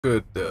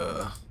Good,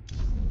 The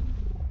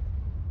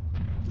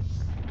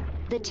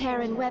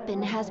Terran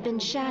weapon has been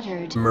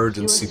shattered.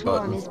 emergency Your swarm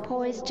button. is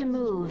poised to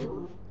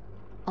move.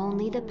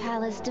 Only the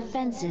palace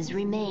defenses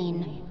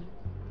remain.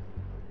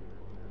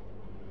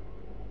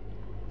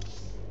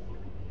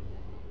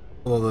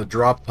 Well, the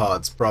drop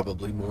pod's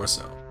probably more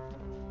so.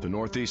 The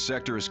northeast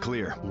sector is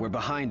clear. We're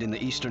behind in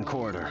the eastern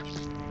corridor.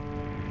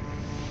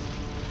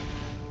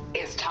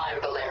 It's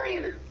time,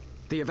 Valerian.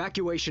 The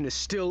evacuation is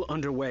still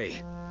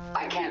underway.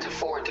 I can't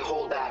afford to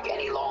hold back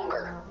any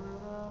longer.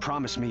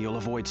 Promise me you'll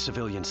avoid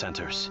civilian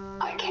centers.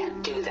 I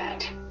can't do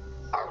that.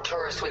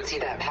 Arcturus would see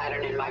that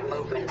pattern in my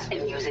movements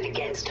and use it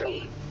against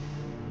me.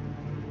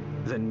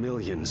 Then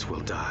millions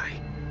will die.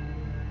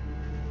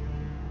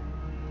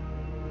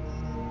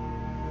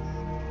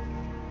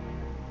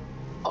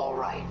 All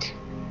right.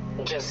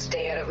 Just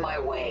stay out of my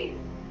way,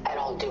 and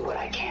I'll do what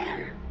I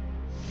can.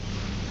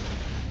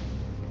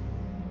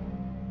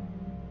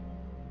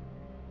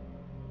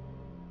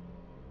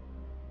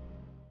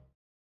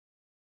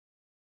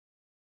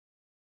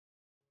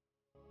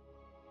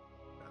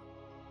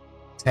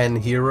 Ten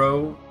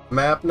hero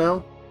map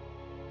now.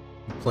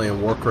 I'm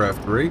playing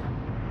Warcraft 3.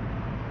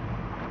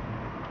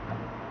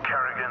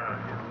 Kerrigan,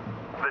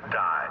 the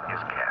die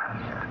is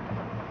cast.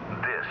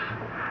 This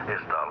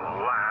is the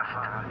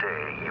last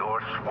day your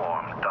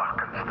swarm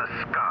darkens the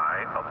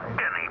sky of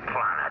any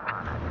planet.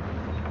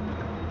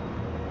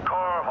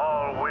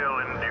 Torhall will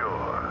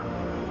endure,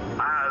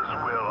 as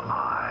will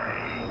I.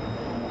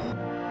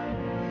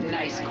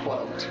 Nice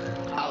quote.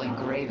 I'll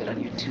engrave it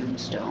on your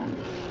tombstone.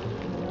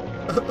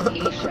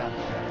 Isha,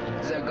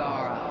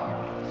 Zagara,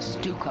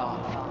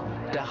 Stukov,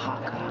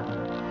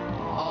 Dahaka.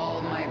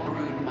 All my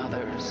brood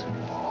mothers,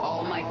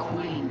 all my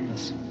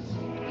queens,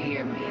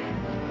 hear me.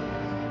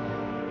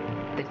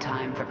 The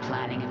time for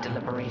planning and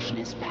deliberation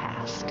is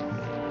past.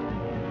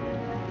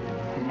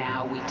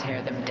 Now we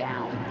tear them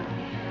down,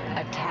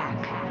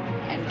 attack,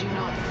 and do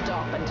not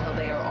stop until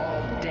they are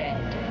all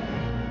dead.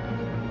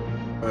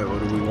 Alright, what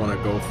do we want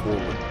to go for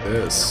with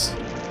this?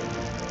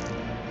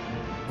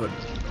 What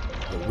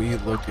are we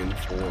looking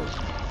for?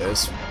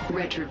 This?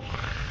 Retro.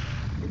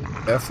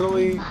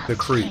 Definitely the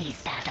creep.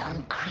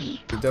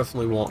 We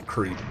definitely want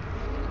creep. You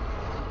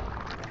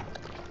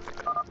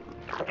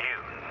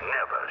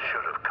never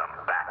should have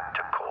come back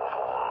to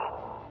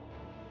Torhall.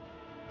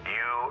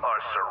 You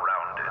are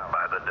surrounded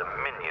by the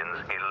Dominion's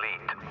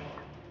elite.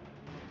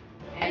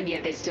 And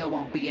yet they still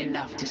won't be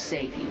enough to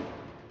save you.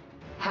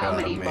 How Gotta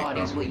many make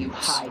bodies our will you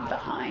moves. hide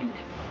behind?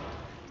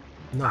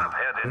 No, I've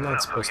had we're not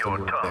enough supposed of to your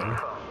move tongue. there.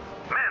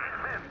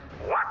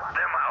 Men, whack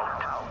them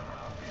out.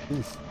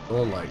 Oof,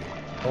 don't like it.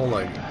 Don't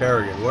like it.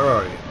 Kerrigan, where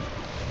are you?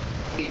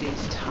 It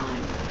is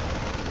time.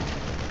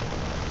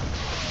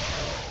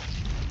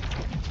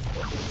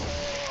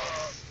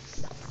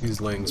 These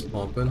lanes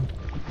pumping.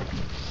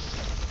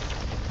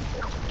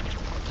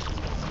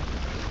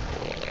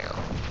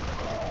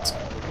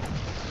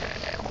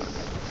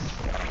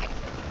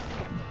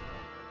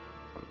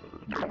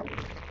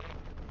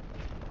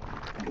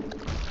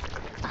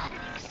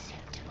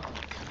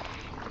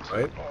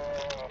 Right?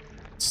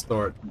 Let's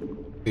start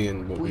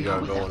seeing what we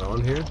got going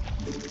on here.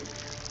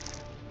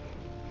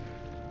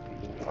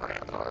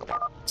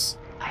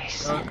 I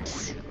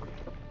sense.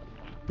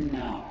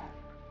 No,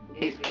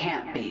 it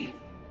can't be.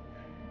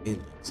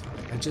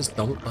 I just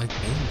don't like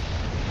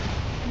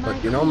aiming.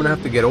 But you know, I'm gonna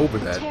have to get over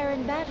that.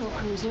 Terran battle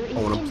cruiser is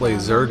I wanna play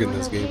inbound Zerg on in your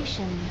this game.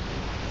 location.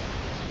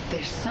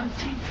 There's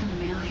something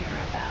familiar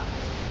about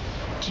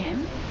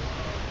Jim?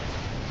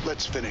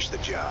 Let's finish the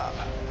job.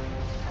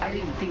 I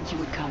didn't think you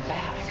would come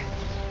back.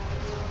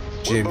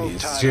 We're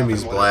both tied up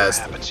Jimmy's in whatever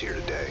blasted. happens here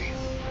today.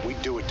 We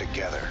do it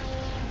together.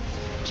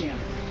 Jim,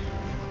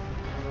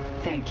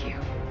 thank you.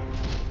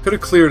 Could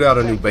have cleared out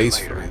a new Thank you base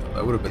later. for me though.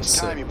 That would have been It's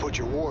time you sick. put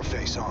your war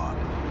face on.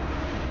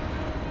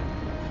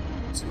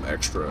 Some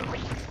extra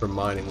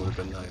mining would have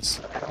been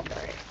nice.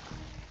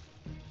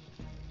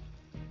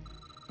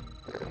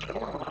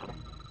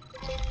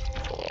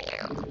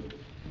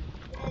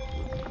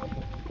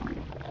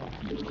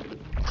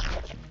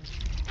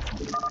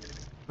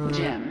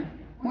 Jim,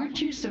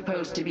 weren't you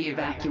supposed to be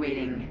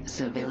evacuating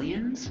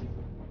civilians?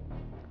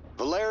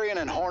 Valerian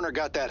and Horner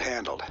got that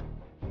handled.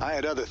 I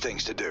had other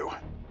things to do.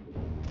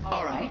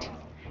 All right.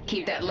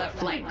 Keep that left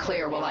flank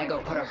clear while I go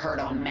put a hurt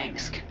on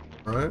Mengsk.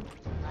 Alright?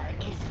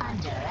 Is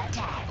under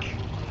attack.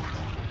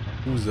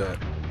 Who's that?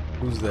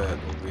 Who's that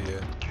over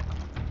here?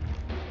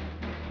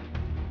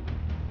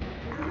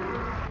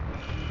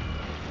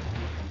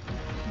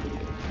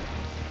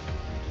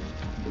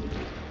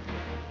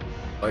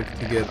 Like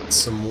to get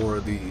some more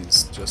of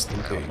these just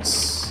in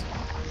case.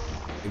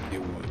 I think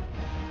you would.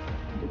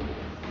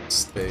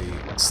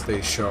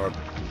 Stay sharp.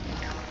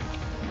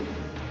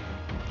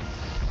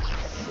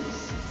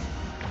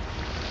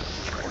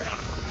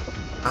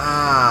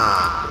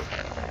 Ah!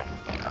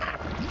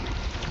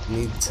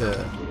 Need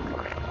to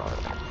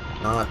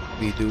not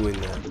be doing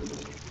that.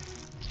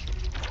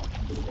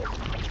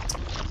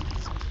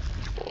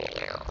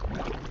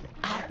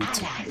 Need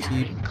to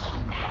keep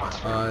my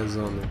eyes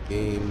on the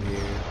game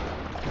here.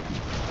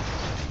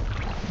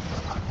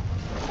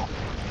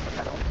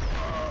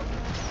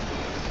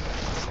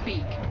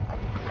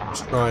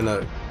 trying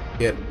to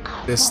get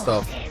this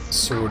stuff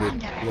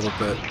sorted a little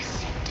bit.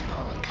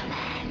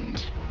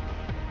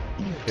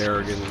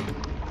 Kerrigan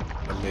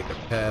can make a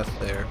path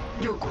there.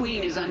 Your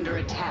queen is under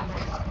attack.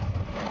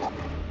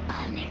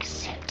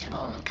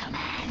 Unacceptable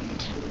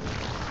command.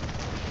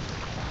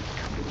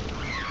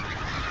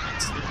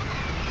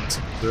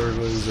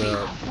 Zerglings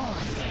out.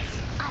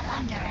 Forces are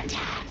under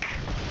attack.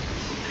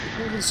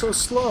 You're moving so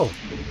slow.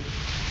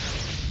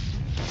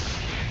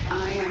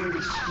 I am the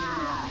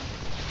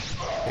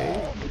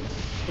Okay.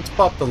 Let's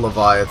pop the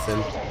Leviathan.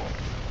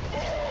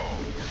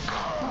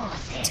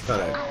 Let's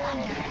kind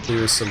of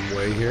clear some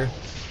way here.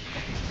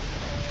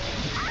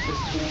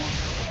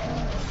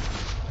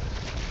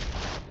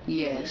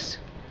 Yes.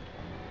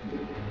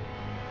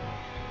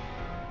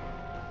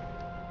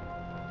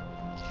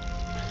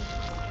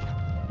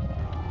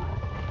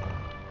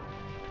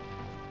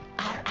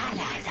 Our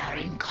allies are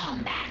in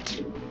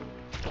combat.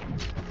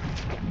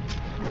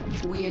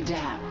 We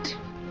adapt.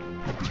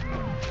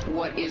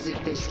 What is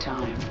it this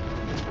time?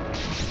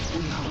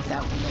 We hold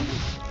out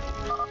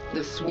limit.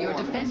 The swarm. Your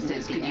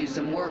defenses could use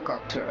some work,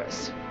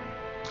 Arcturus.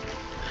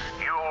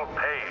 You'll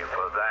pay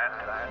for that.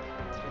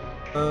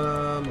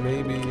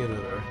 Maybe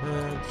another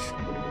hatch.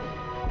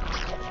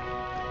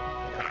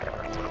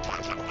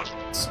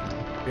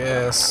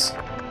 Yes.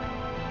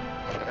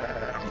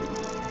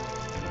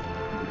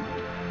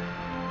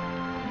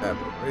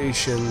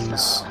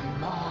 Aberrations.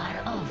 More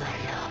overload.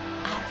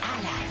 Our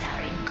allies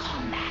are in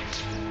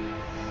combat.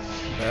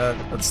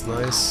 That's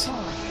nice.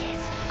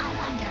 Forces are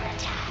under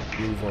attack.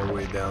 Move our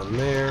way down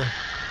there.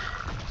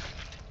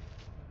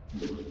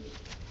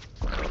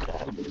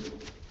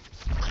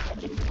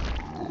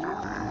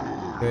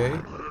 Okay.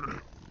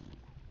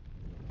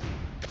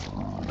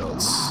 What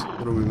else?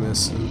 What are we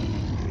missing?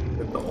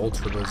 Get the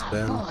Ultras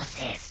then.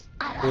 Forces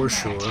are For under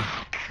sure.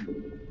 attack.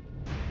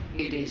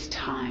 It is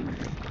time.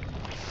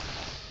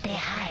 The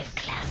hive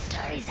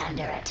cluster is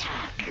under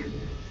attack.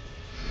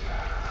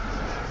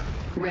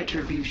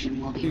 Retribution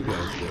will be You guys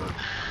mine. do it.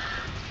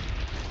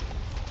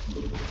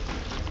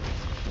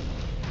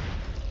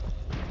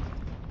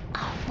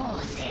 Our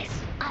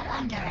forces are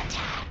under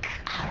attack.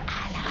 Our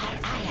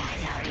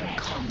allies are in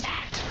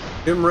combat.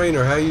 Jim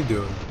Raynor, how you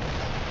doing?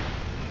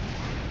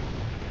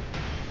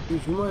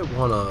 Dude, you might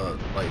wanna,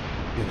 like,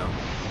 you know,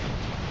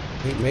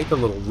 make a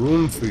little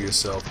room for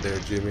yourself there,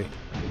 Jimmy.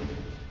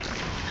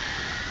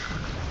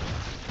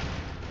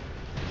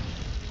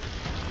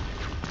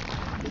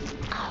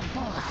 Our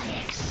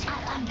forces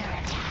are under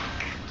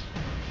attack.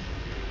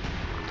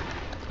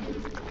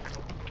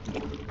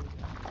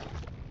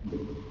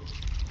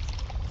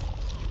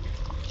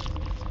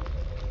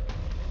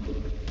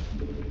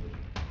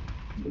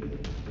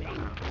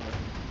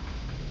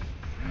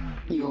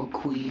 Your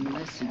queen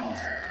listens.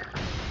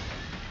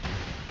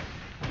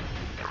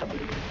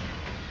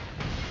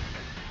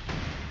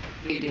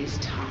 It is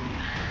time.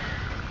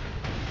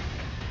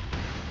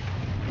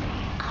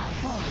 Our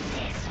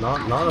forces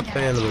Not a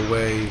fan of the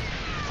way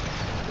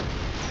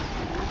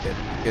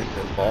getting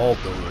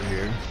involved over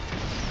here.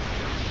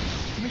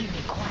 we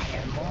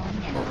require more Oh,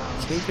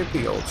 minerals. can't get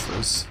the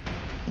Ultras.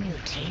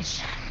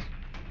 Mutation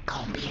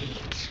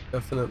complete.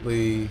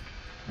 Definitely.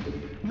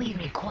 We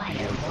require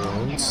More more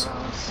drones.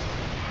 minerals.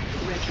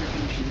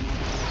 Retribution.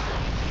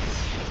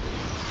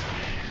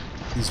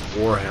 These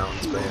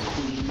Warhounds, Your man.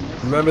 queen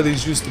listens. Remember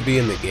these used to be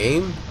in the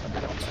game?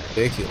 It's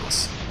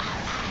ridiculous.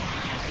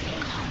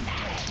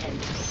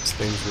 These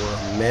things were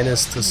a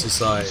menace to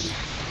society.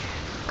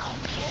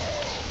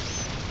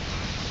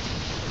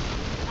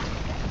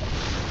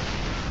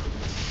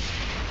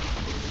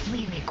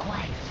 We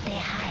require the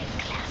hive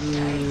cluster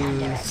is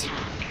under Yes.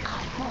 attack.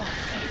 Our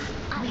forces.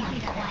 We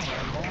require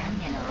more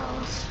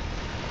minerals.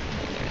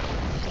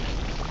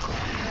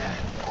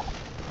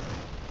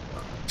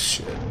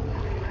 Shit.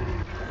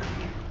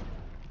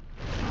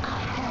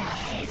 Our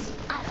forces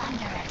are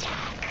under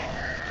attack.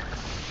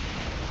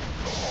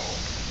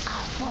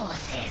 Our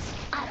forces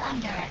are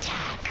under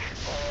attack.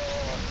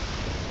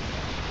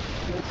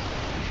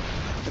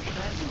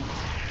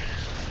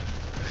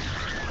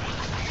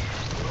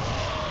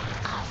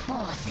 Our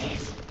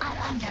forces are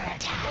under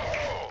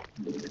attack.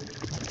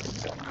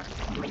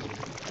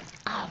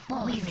 Our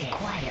forces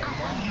require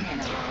more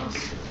minerals.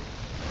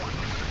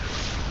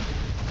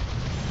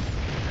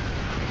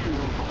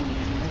 Your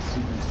queen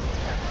listens.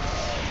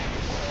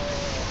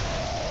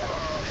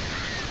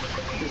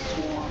 The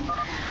swarm.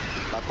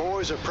 My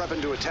boys are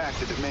prepping to attack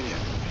the Dominion.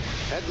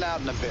 Heading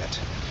out in a bit.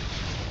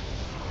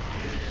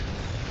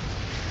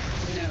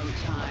 No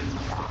time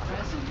like the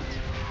present.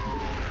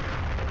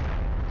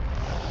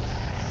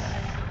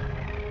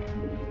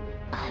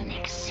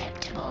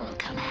 Unacceptable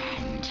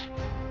command.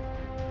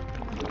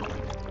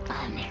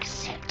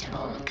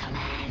 Unacceptable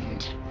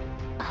command.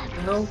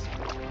 No.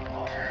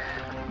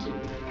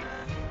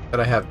 Did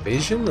I have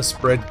vision to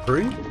spread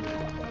free? Our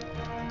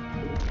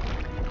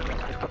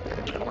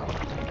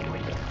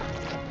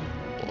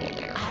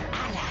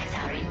allies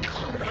are in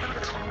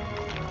combat.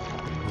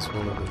 Is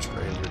one of the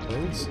stranger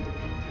things.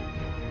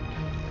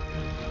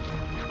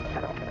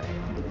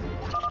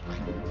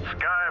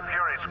 Sky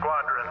Fury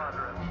Squadron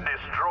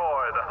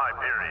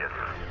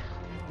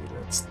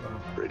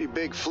Pretty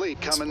big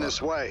fleet coming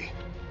this way.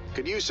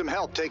 Could use some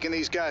help taking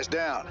these guys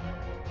down.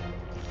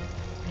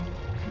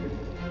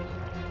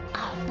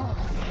 Our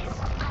forces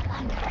are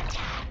under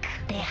attack.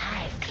 The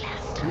hive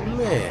cluster is under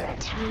Man,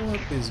 attack.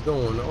 what is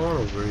going on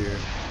over here?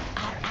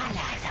 Our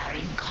allies are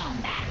in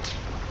combat.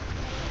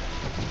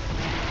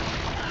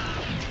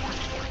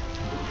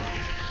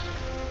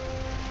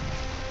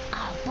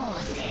 Our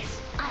forces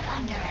are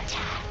under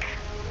attack.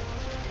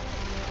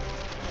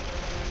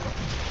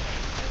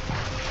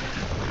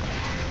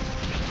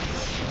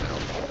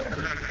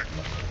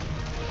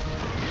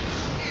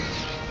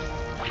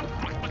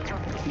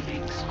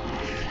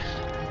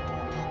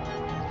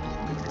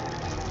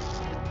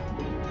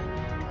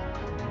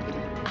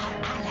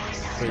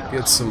 Let's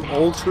get some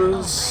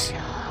ultras.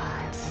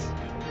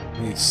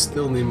 We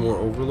still need more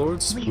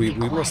overlords. We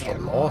must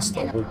have lost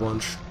a whole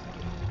bunch.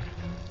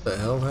 What the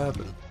hell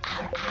happened?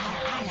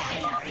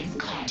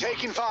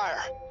 Taking fire.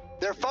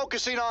 They're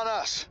focusing on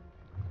us.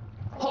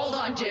 Hold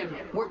on, Jim.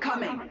 We're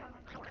coming.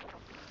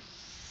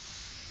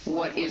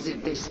 What is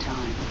it this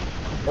time?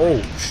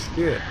 Oh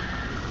shit.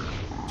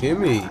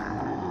 Jimmy.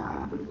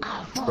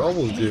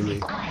 Trouble,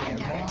 Jimmy. Our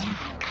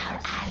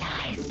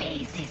allies'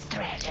 base is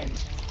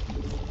threatened.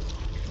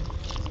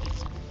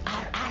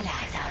 Our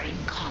allies are in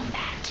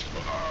combat.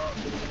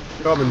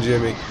 Coming,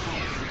 Jimmy.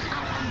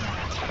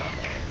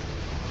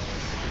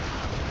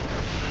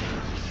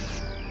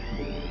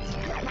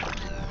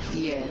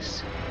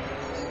 Yes.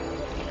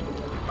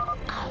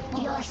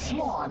 Your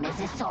swarm is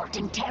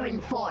assaulting Terran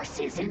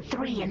forces in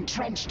 3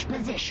 entrenched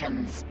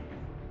positions.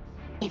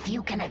 If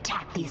you can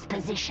attack these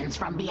positions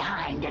from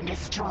behind and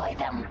destroy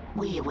them,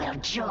 we will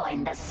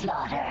join the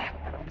slaughter.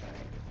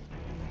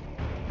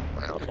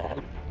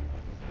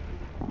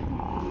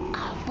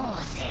 Our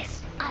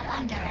forces are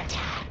under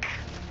attack.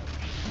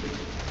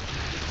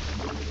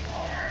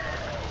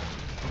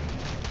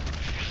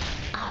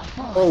 Our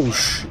Oh forces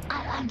shit.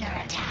 are under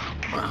attack.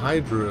 My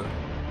Hydra.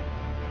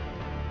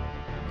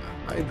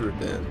 Hydra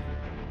den.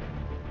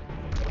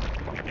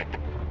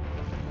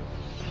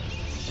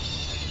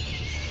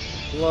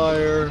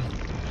 Flyer.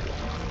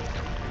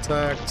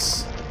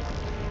 Attacks.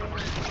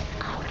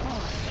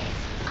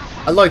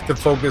 I like to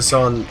focus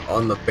on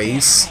the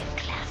base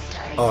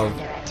of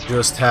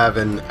just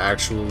having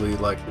actually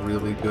like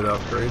really good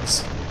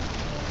upgrades.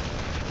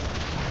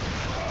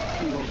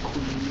 Your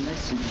queen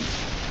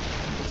listens.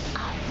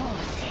 Our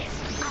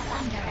forces are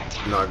under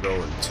attack. Not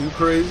going too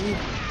crazy.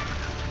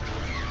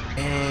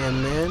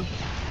 And man,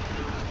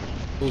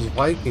 those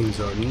Vikings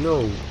are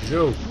no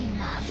joke. We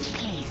must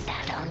place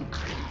that on.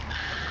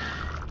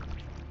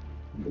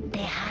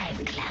 The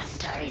hive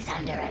cluster is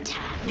under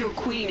attack. Your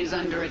queen is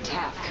under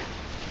attack.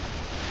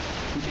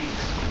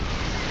 Mengsk.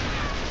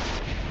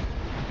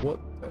 What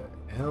the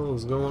hell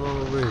is going on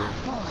over here?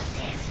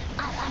 Forces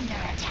are under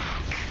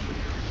attack.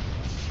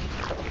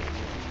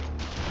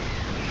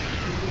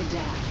 We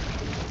adapt.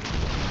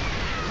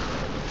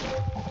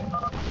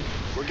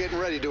 We're getting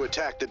ready to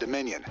attack the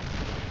Dominion.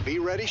 Be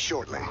ready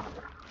shortly.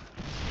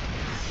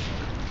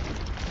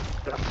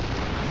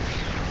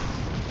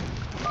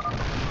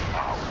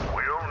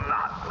 Will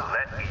not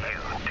let you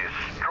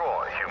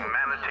destroy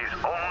humanity's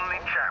only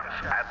chance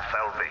at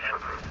salvation.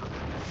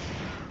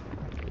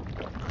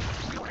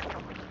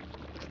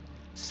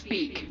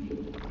 Speak.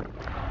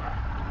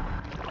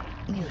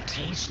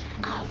 Mutation.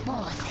 Our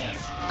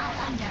forces are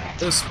under attack.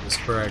 This was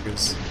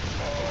Kragas.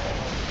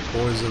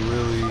 Boys are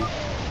really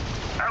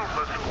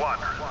Alpha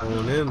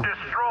Squadron, going in.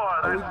 destroy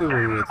How we that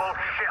doing with- damnable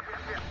ship.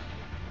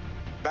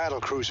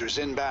 Battle cruisers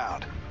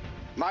inbound.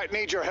 Might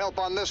need your help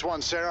on this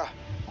one, Sarah.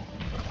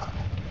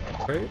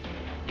 Right?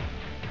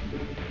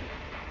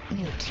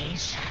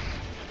 Mutation.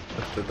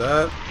 After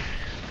that,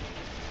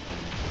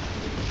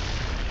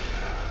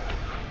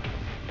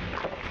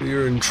 we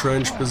are in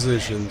trench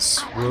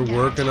positions. We're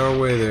working our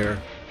way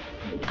there.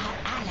 Our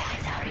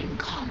allies are in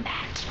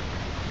combat.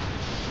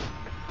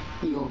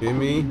 Your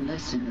Jimmy. queen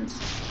listens.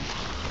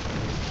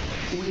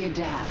 We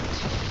adapt.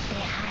 The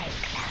hive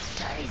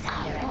cluster is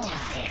under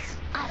attack.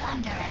 Are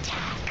under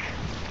attack.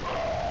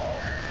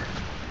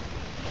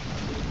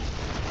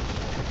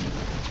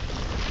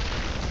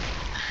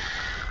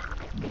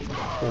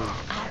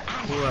 Oh,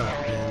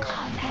 crap, man.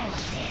 Our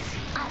forces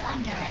are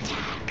under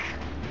attack.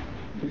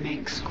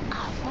 Mengsk.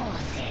 Our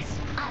forces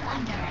are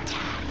under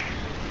attack.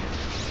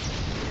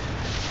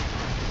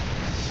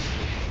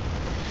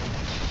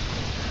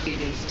 It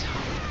is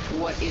time.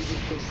 What is it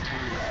this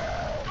time?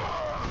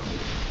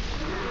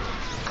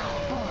 Our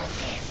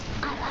forces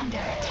are under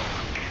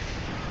attack.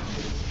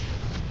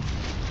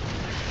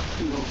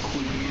 Your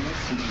queen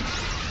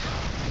listens.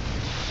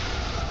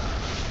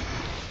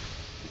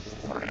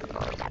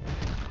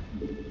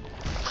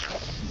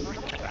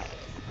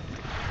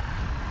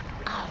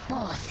 Our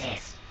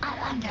forces are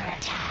under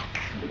attack.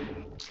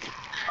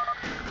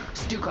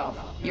 Stukov,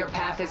 your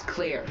path is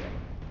clear.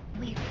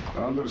 We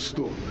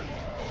Understood.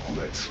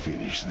 Let's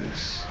finish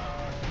this.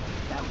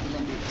 Without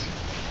limit.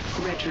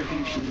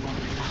 Retribution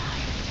won't lie.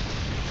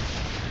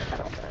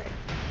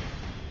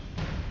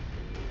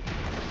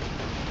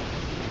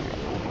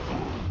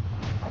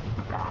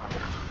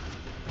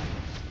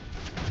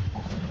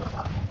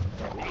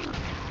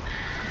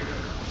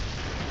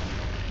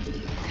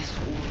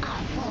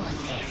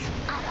 forces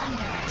are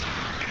under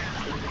attack.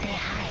 The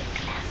high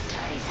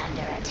cluster is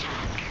under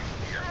attack.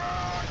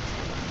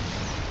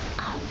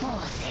 Our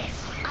forces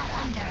are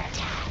under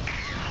attack.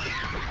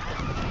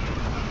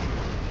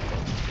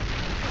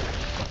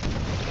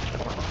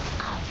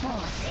 Our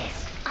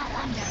forces are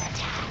under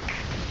attack.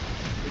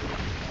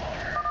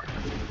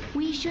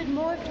 We should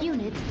morph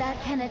units that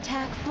can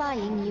attack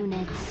flying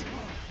units.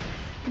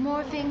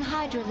 Morphing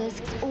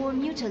hydralisks or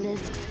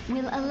mutalisks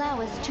will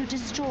allow us to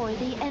destroy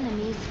the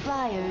enemy's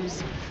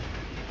flyers.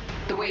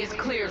 The way is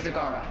clear,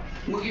 Zagara.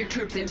 Move your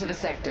troops into the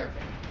sector.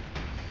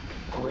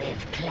 With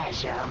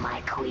pleasure,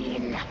 my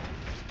queen.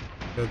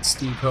 Got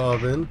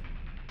Stukov in,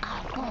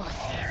 Our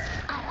forces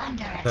are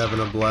under attack. having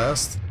a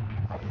blast.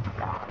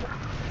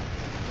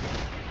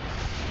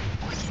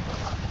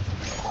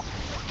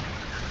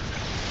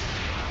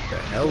 The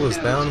hell is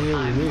down here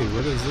with me?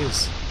 What is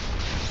this?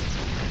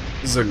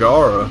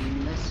 Zagara.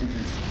 Listen.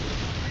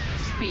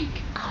 Speak.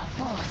 Our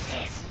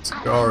forces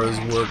Zagara's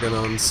working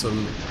on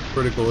some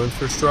critical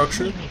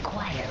infrastructure.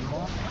 require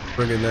more.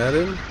 Bringing that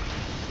in.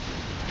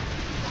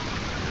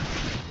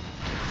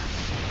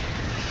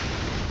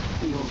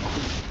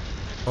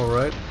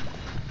 Alright.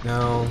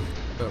 Now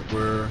that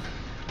we're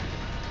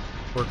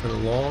working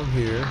along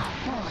here.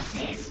 Our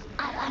forces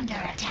are under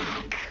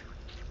attack.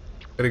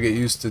 Gotta get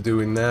used to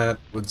doing that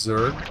with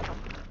Zerg.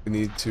 We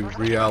need to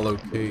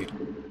reallocate.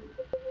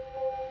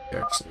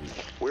 Actually,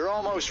 We're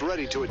almost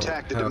ready to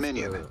attack the have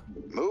Dominion. to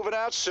Move it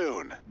out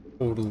soon.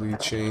 totally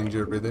change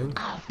everything.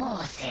 Our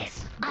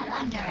forces are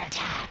under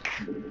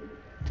attack.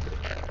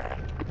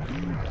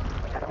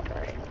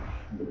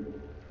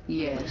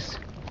 Yes.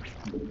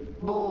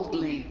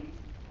 Boldly.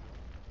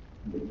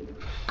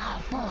 Our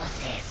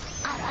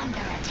forces are under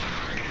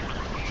attack.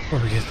 Oh,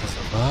 we get the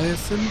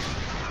Leviathan?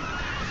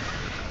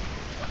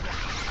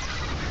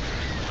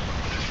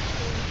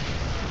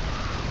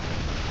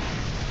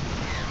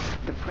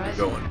 The You're president.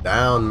 going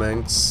down,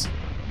 Mengsk.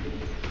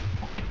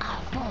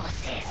 Our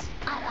forces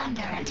are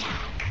under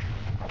attack.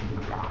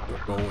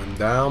 You're going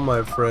down,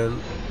 my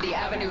friend. The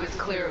avenue is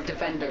clear of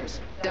defenders.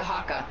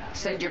 Dahaka,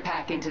 send your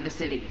pack into the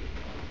city.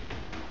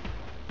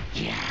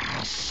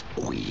 Yes,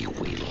 we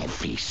will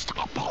feast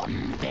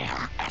upon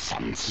their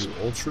essence.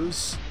 The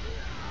Ultras.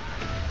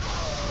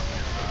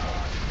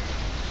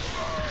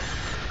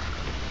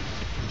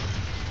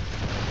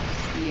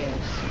 Yes.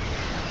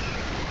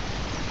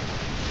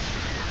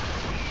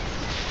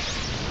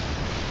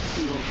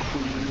 Your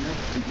queen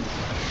listens.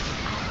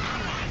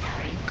 Allies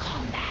are in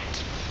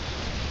combat.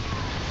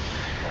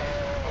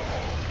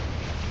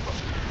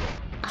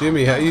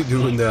 Jimmy, how you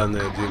doing down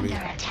there, Jimmy?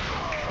 Under attack.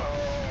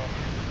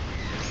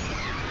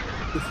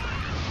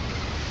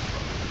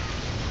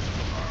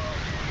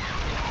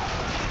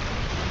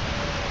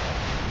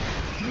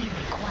 We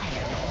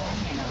require more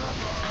minerals.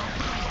 Our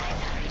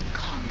allies are in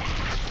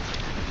combat.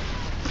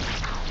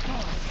 Our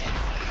forces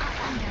are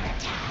under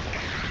attack.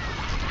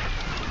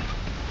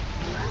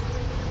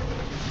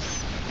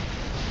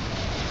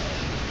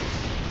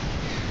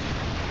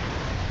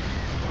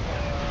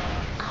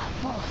 Our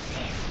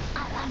forces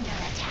are under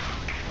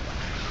attack.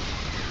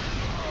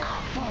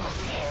 Our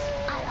forces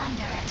are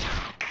under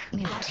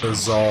attack.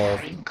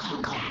 Dissolve.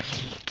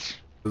 Complete.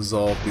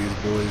 Dissolve these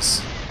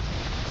boys.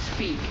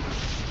 Speak.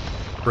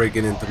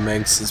 Breaking into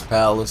Mengsk's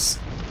palace.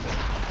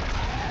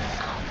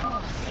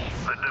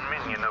 The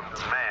dominion of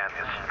man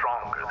is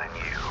stronger than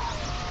you.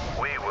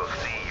 We will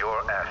see your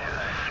ashes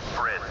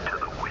spread to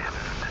the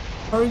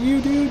wind. Are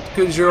you, dude?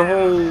 Because your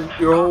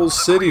whole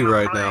city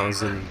right now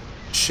is in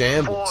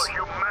shambles. For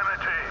humanity!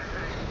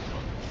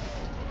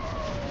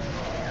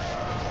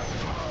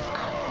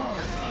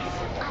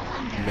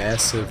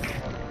 Massive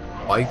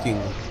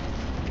Viking.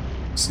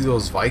 See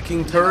those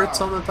Viking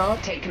turrets on the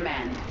top? Take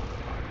command.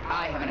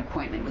 I have an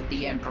appointment with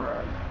the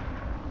Emperor.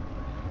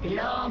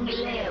 Long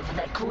live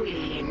the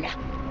Queen.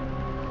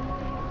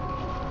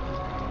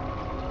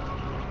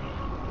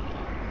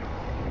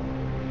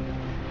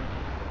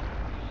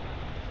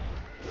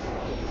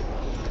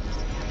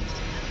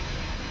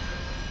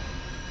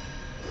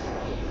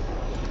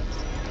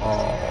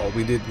 Oh,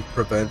 we didn't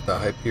prevent the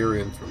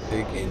Hyperion from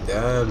taking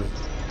damage.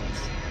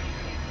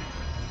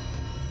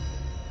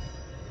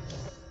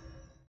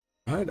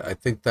 Alright, I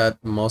think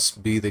that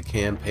must be the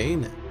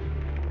campaign.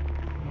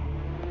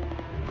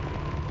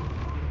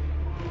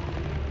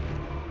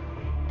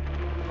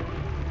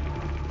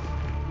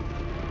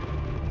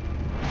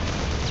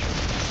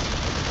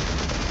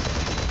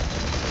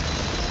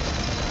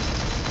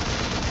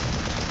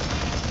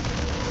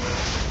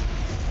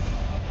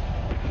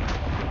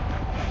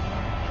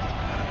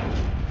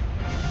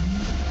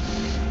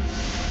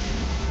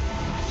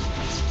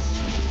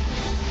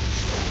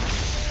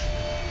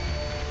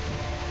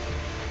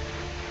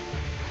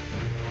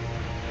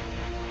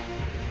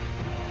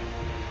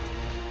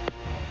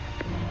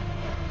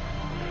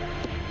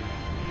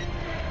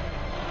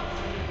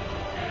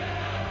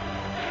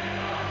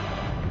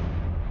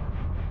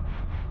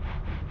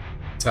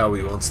 That's how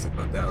he wants to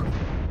go down.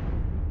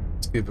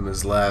 Let's give him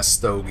his last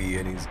stogie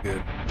and he's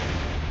good.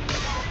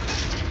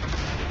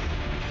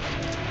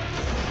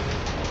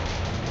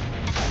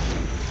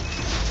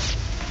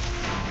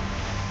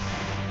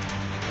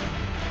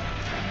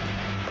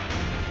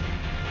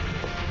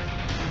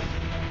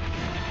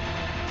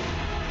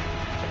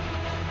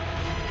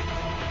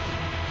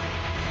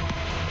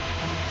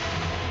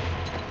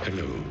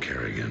 Hello,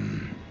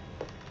 Kerrigan.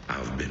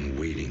 I've been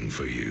waiting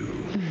for you.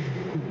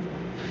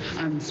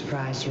 I'm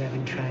surprised you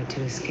haven't tried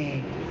to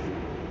escape.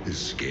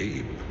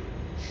 Escape?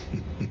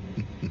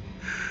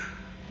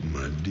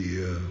 My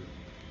dear,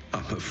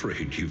 I'm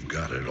afraid you've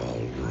got it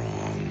all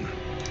wrong.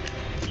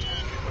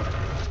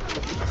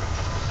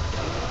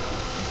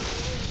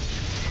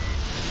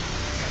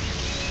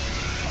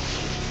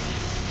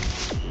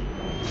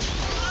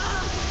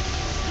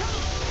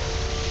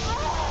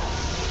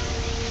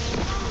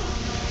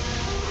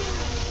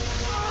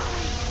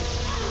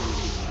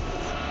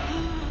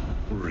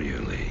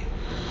 Really?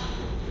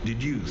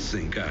 Did you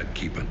think I'd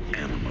keep an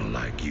animal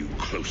like you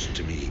close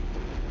to me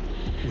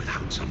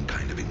without some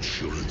kind of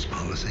insurance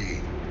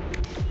policy?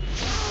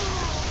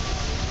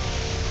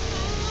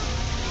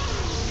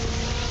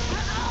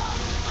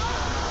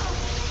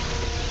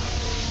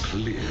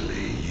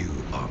 Clearly, you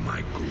are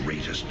my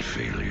greatest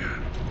failure.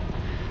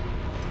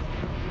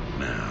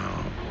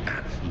 Now,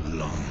 at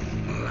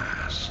long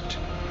last,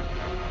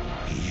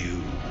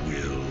 you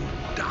will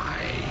die.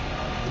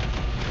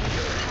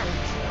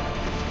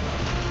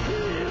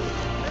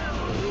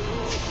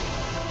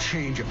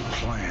 Change of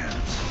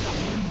plans.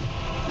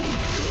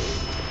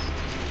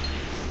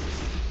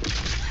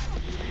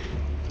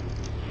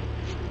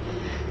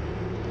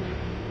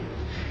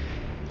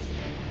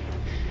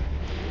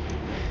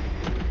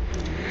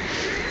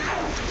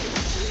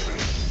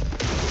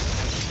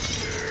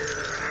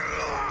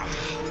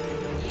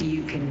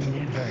 You can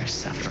never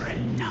suffer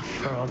enough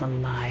for all the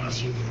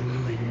lives you've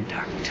ruined,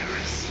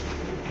 Arcturus.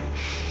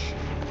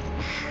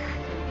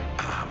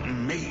 I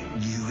made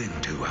you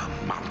into a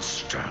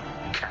monster,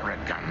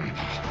 Kerrigan.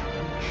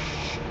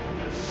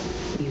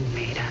 You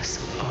made us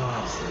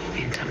all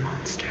into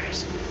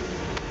monsters.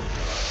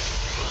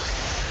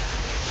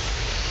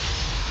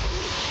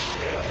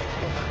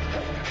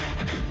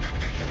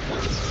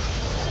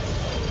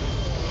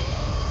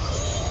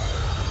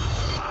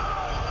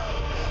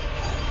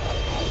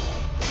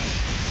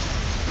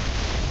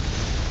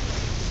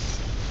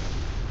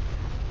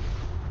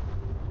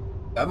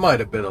 That might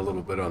have been a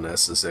little bit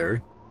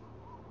unnecessary.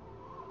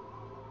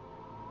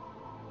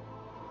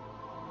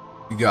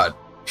 You got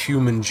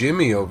human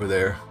Jimmy over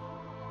there.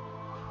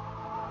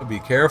 Be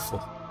careful.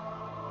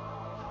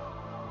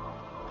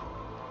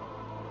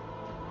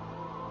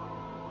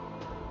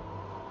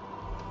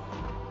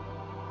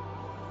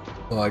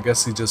 Well, I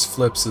guess he just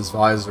flips his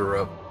visor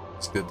up.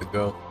 It's good to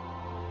go.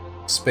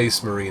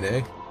 Space Marine,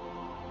 eh?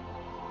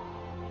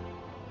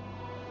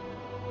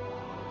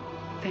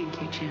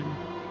 Thank you, Jim.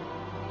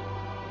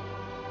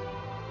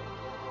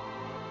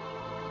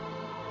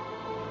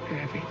 For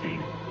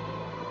everything.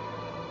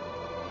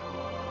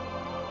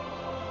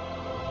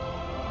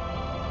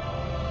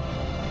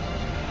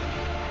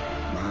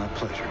 My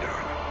pleasure,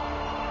 darling.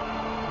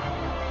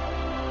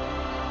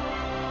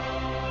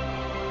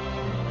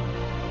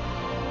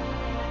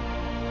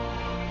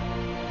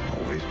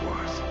 Always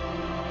was.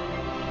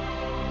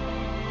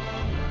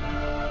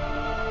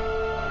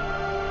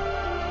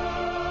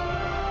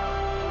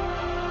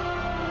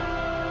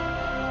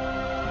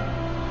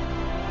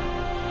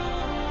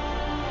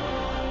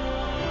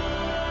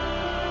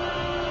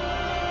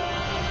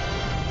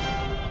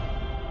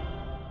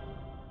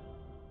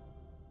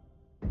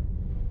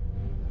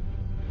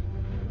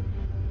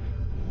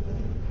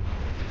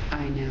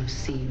 I now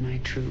see my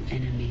true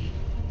enemy.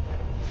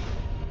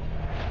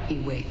 He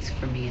waits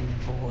for me in the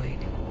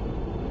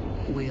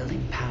void,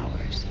 wielding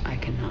powers I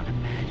cannot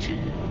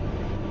imagine.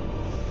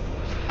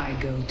 I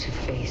go to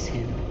face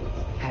him,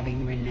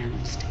 having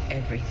renounced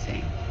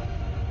everything.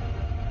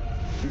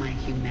 My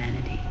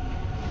humanity,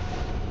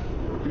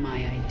 my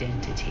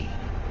identity,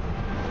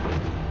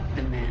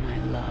 the man I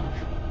love.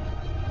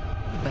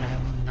 But I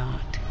will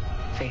not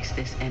face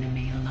this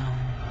enemy alone.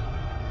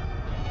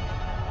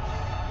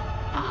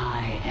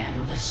 I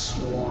am the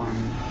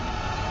swarm.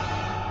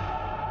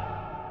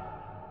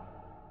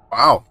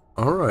 Wow.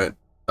 Alright.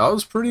 That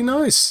was pretty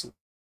nice.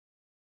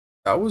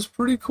 That was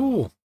pretty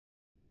cool.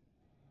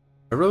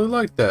 I really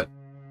liked that.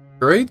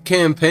 Great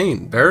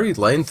campaign. Very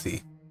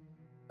lengthy.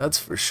 That's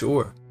for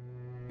sure.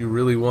 You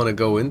really want to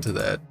go into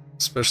that.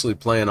 Especially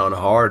playing on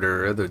hard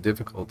or other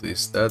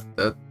difficulties.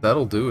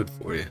 That'll do it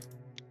for you.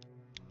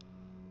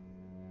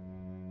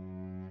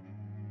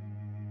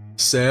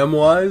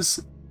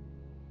 Samwise,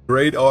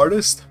 great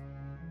artist,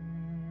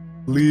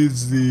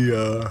 leads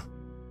the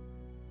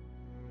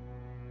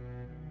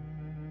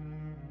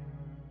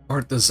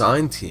art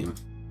design team.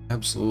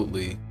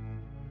 Absolutely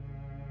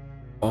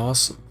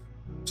awesome.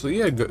 So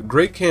yeah,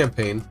 great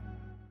campaign.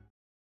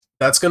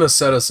 That's gonna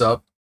set us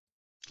up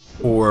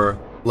for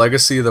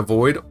Legacy of the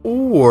Void,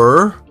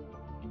 or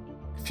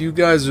if you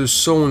guys are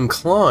so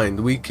inclined,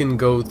 we can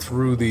go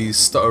through the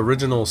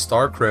original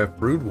Starcraft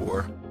Brood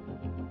War.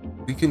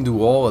 We can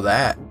do all of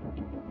that.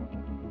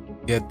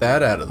 Get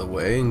that out of the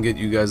way and get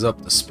you guys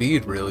up to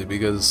speed, really,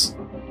 because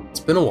it's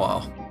been a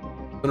while.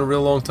 It's been a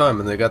real long time,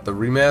 and they got the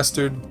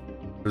remastered.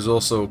 There's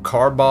also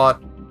Carbot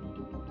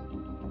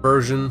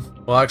version.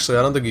 Well, actually,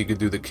 I don't think you could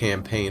do the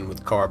campaign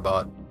with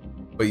Carbot.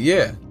 But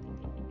yeah,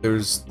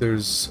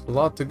 there's a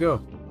lot to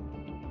go.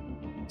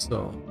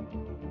 So,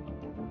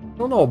 I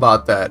don't know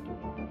about that.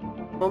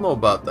 I don't know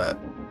about that.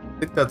 I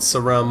think that's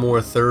around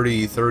more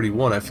 30,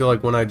 31. I feel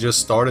like when I just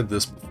started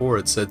this before,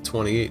 it said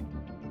 28.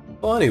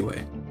 Well,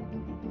 anyway.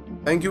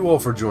 Thank you all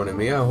for joining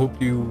me. I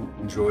hope you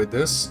enjoyed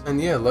this.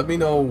 And yeah, let me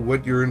know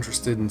what you're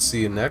interested in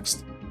seeing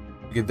next.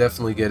 We could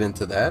definitely get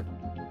into that.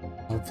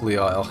 Hopefully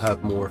I'll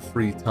have more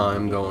free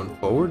time going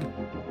forward.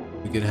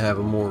 We could have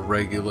a more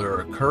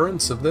regular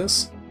occurrence of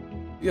this.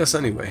 Yes,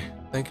 anyway.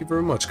 Thank you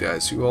very much,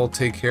 guys. You all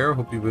take care.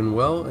 Hope you've been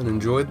well and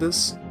enjoyed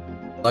this.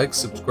 Like,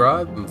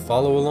 subscribe, and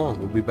follow along.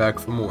 We'll be back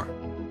for more.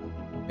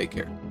 Take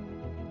care.